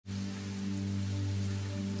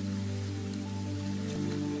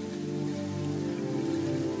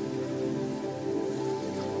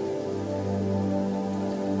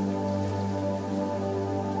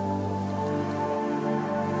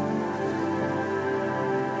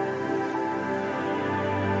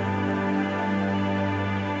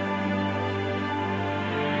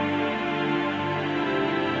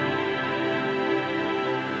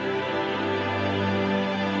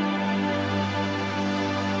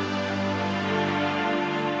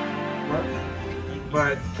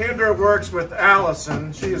But Kendra works with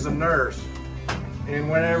Allison. She is a nurse. And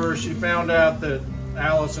whenever she found out that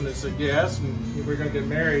Allison had said yes and we're going to get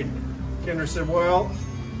married, Kendra said, well,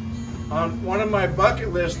 on one of my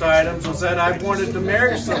bucket list items was that I wanted to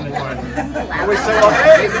marry someone. And we said, well,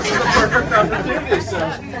 hey, this is the perfect opportunity. So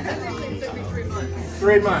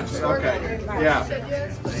 3 months, okay. Yeah.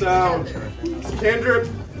 So Kendra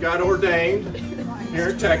got ordained here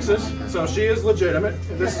in Texas, so she is legitimate.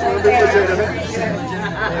 This is going to be legitimate.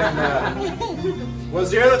 And was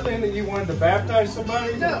the other thing that you wanted to baptize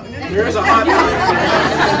somebody? No. Here's a hot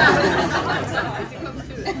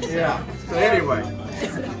topic. Yeah. So anyway,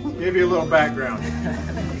 give you a little background.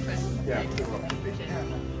 Yeah.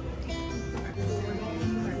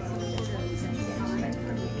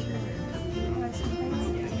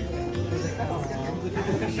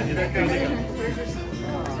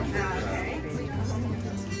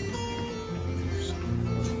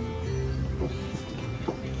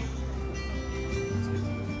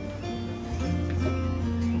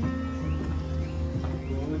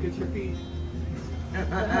 Look at your feet.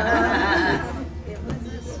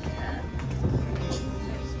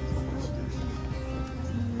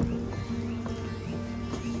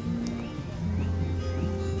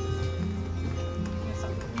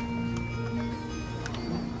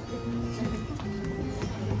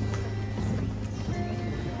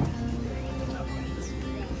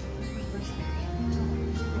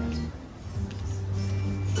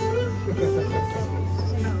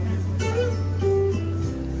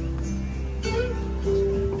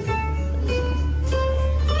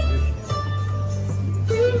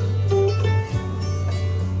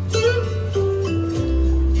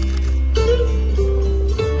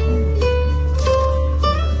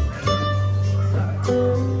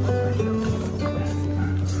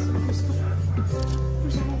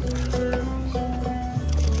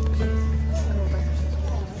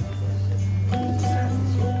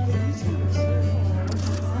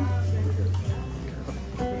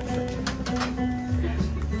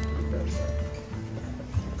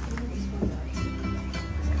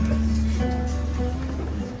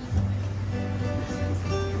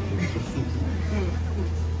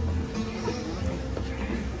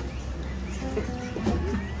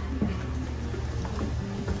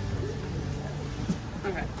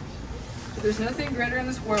 There's nothing greater in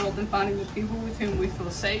this world than finding the people with whom we feel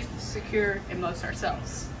safe, secure, and most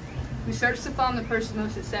ourselves. We search to find the person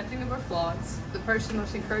most accepting of our flaws, the person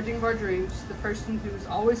most encouraging of our dreams, the person who is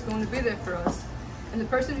always going to be there for us, and the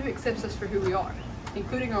person who accepts us for who we are,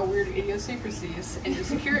 including our weird idiosyncrasies and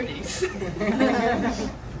insecurities.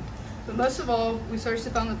 But most of all, we search to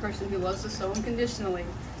find the person who loves us so unconditionally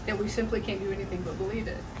that we simply can't do anything but believe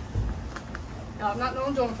it. Now, I've not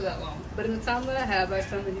known John for that long, but in the time that I have, I've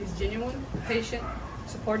found that he's genuine, patient,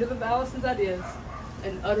 supportive of Allison's ideas,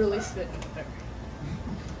 and utterly smitten with her.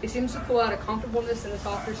 He seems to pull out a comfortableness and a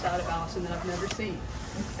softer side of Allison that I've never seen.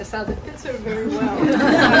 A side that fits her very well.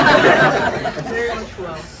 Very much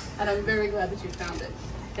well. And I'm very glad that you found it.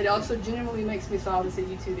 It also genuinely makes me smile to see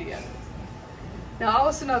you two together. Now,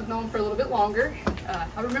 Allison I've known for a little bit longer.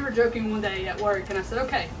 I remember joking one day at work, and I said,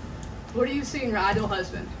 okay, what do you see in your ideal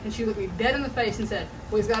husband? And she looked me dead in the face and said,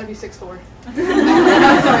 well, he's got to be 6'4".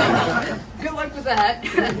 Good luck with that.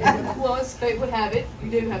 Well, as fate would have it,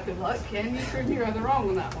 you do have good luck, and you proved me rather wrong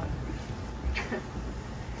on that one.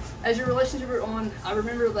 As your relationship went on, I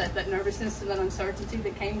remember that nervousness and that uncertainty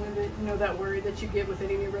that came with it, you know, that worry that you get with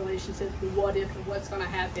any new relationship, the what if and what's going to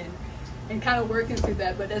happen, and kind of working through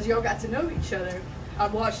that. But as y'all got to know each other, I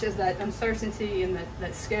watched as that uncertainty and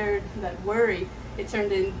that scared, that worry, it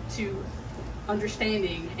turned into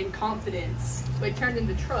understanding and confidence, but it turned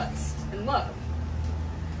into trust and love.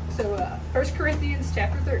 So 1 Corinthians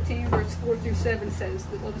chapter 13, verse 4 through 7 says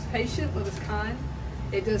that love is patient, love is kind,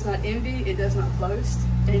 it does not envy, it does not boast,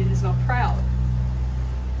 and it is not proud.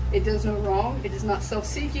 It does no wrong, it is not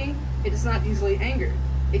self-seeking, it is not easily angered,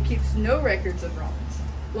 it keeps no records of wrongs.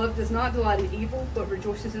 Love does not delight in evil, but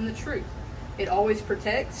rejoices in the truth. It always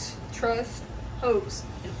protects, trusts, hopes,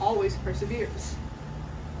 and always perseveres.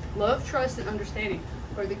 Love, trust, and understanding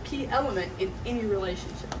are the key element in any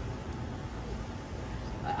relationship.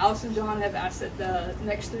 Allison and John have asked that the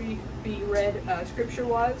next three be read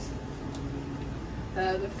scripture-wise.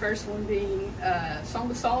 The first one being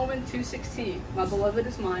Song of Solomon 2:16. My beloved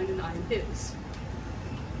is mine and I am his.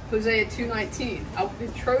 Hosea 2:19. I will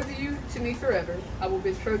betroth you to me forever. I will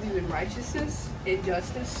betroth you in righteousness, in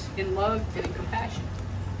justice, in love, and in compassion.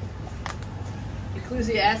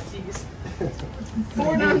 Ecclesiastes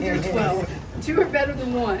 4:9-12. Two are better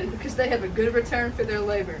than one, because they have a good return for their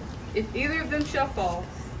labor. If either of them shall fall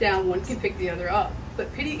down, one can pick the other up.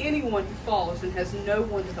 but pity anyone who falls and has no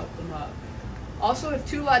one to help them up. Also, if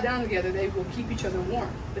two lie down together, they will keep each other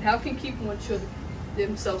warm. But how can keep one should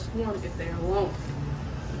themselves warm if they are alone?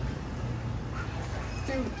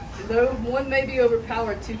 Though one may be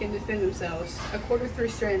overpowered, two can defend themselves. A cord of 3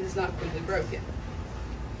 strands is not completely broken.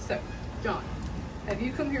 So, John, have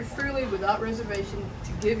you come here freely without reservation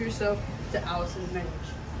to give yourself to Allison in marriage?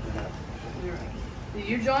 You're right. Do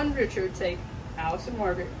you, John Richard, take Allison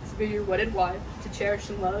Margaret to be your wedded wife, to cherish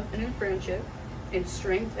in love and in friendship, in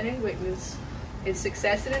strength and in weakness, in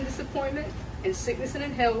success and in disappointment, in sickness and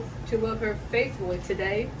in health, to love her faithfully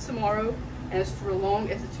today, tomorrow, and as for long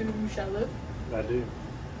as the two of you shall live? I do.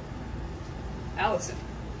 Allison,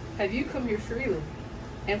 have you come here freely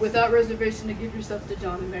and without reservation to give yourself to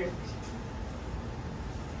John in marriage?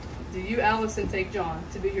 Do you, Allison, take John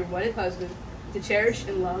to be your wedded husband, to cherish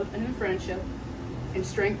in love and in friendship, in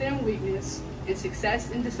strength and in weakness, in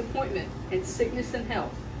success and disappointment, in sickness and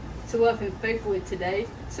health, to love him faithfully today,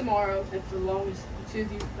 tomorrow, and for as long as the two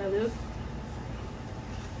of you may live?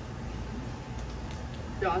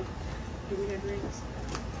 John, do we have rings?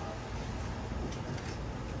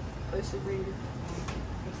 Place the ring.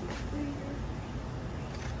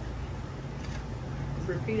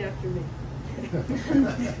 Repeat after me.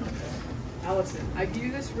 Allison, I give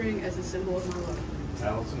you this ring as a symbol of my love.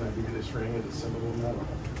 Allison, I give you this ring as a symbol of my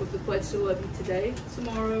love. With the pledge to love you today,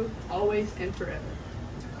 tomorrow, always, and forever.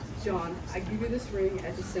 John, I give you this ring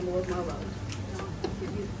as a symbol of my love.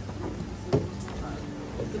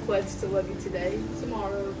 With the pledge to love you today,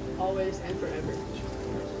 tomorrow, always, and forever.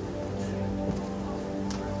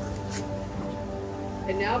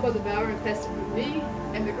 And now, by the vow and testament of me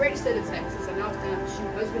and the great state of Texas, I now pronounce you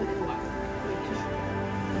husband and wife.